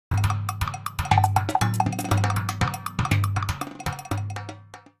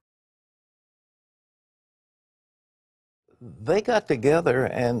They got together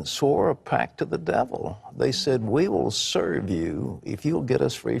and swore a pact to the devil. They said, we will serve you if you'll get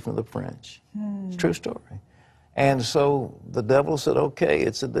us free from the French. It's a true story. And so the devil said, okay,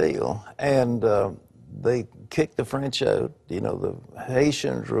 it's a deal. And they kicked the French out. You know, the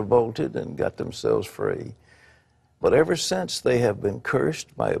Haitians revolted and got themselves free. But ever since, they have been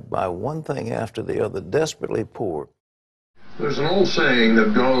cursed by one thing after the other, desperately poor. There's an old saying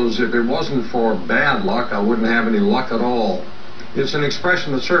that goes, if it wasn't for bad luck, I wouldn't have any luck at all. It's an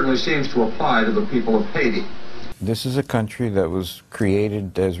expression that certainly seems to apply to the people of Haiti. This is a country that was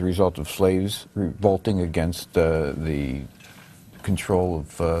created as a result of slaves revolting against the control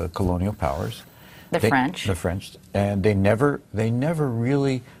of colonial powers. The French. The French. And they never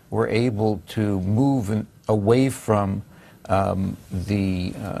really were able to move away from to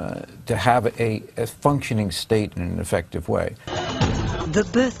have a functioning state in an effective way. The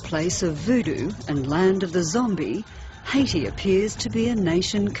birthplace of voodoo and land of the zombie, Haiti appears to be a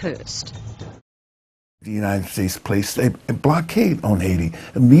nation cursed. The United States placed a blockade on Haiti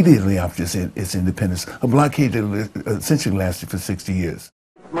immediately after its independence, a blockade that essentially lasted for 60 years.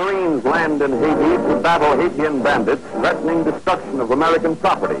 Marines land in Haiti to battle Haitian bandits threatening destruction of American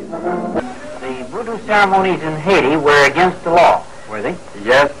properties. The voodoo ceremonies in Haiti were against the law, were they?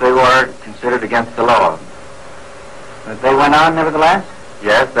 Yes, they were considered against the law. But they went on nevertheless?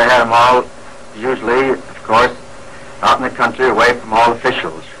 Yes, they had them all, usually, of course, out in the country away from all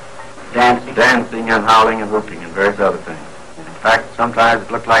officials. Dancing and howling and whooping and various other things. In fact, sometimes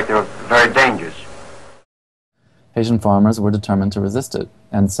it looked like they were very dangerous. Haitian farmers were determined to resist it,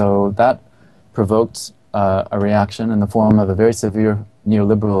 and so that provoked a reaction in the form of a very severe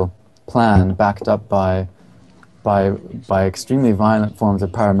neoliberal plan backed up by extremely violent forms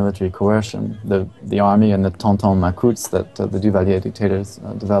of paramilitary coercion. The army and the tonton macoutes that the Duvalier dictators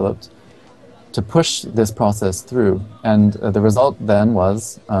developed to push this process through, and the result then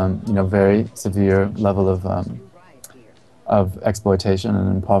was, very severe level of exploitation and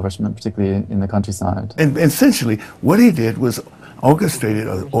impoverishment, particularly in the countryside. And essentially, what he did was orchestrated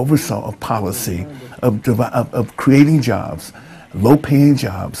or oversaw a policy of creating jobs, low-paying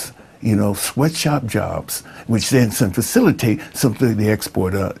jobs, sweatshop jobs, which then facilitate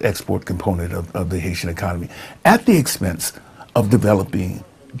the export component of the Haitian economy, at the expense of developing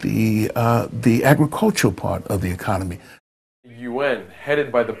the agricultural part of the economy. The UN,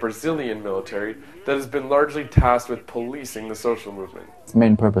 headed by the Brazilian military, that has been largely tasked with policing the social movement. Its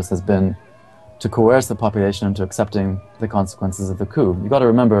main purpose has been to coerce the population into accepting the consequences of the coup. You've got to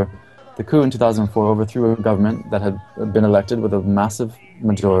remember, the coup in 2004 overthrew a government that had been elected with a massive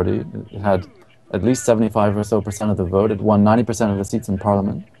majority. It had at least 75% or so of the vote. It won 90% of the seats in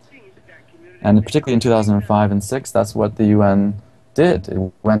parliament. And particularly in 2005 and 2006, that's what the UN did.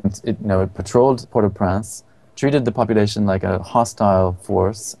 It patrolled Port-au-Prince, treated the population like a hostile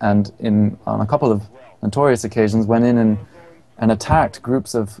force, and on a couple of notorious occasions went in and attacked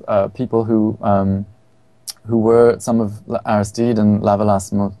groups of people who were some of Aristide and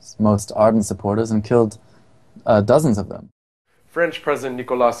Lavalas' most ardent supporters, and killed dozens of them. French President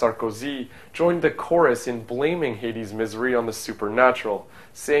Nicolas Sarkozy joined the chorus in blaming Haiti's misery on the supernatural,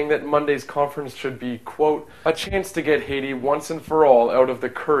 saying that Monday's conference should be, quote, a chance to get Haiti once and for all out of the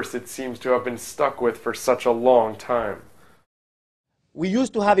curse it seems to have been stuck with for such a long time. We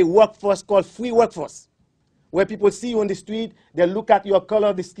used to have a workforce called free workforce, where people see you on the street, they look at your color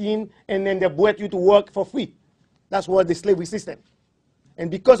of the skin, and then they brought you to work for free. That's what the slavery system. And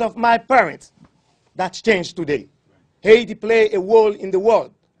because of my parents, that's changed today. Haiti play a role in the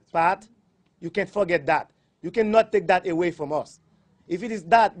world, but you can't forget that. You cannot take that away from us. If it is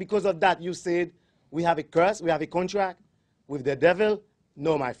that, because of that, you said, we have a curse, we have a contract with the devil.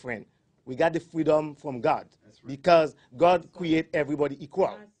 No, my friend. We got the freedom from God, because God created everybody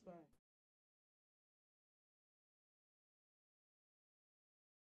equal.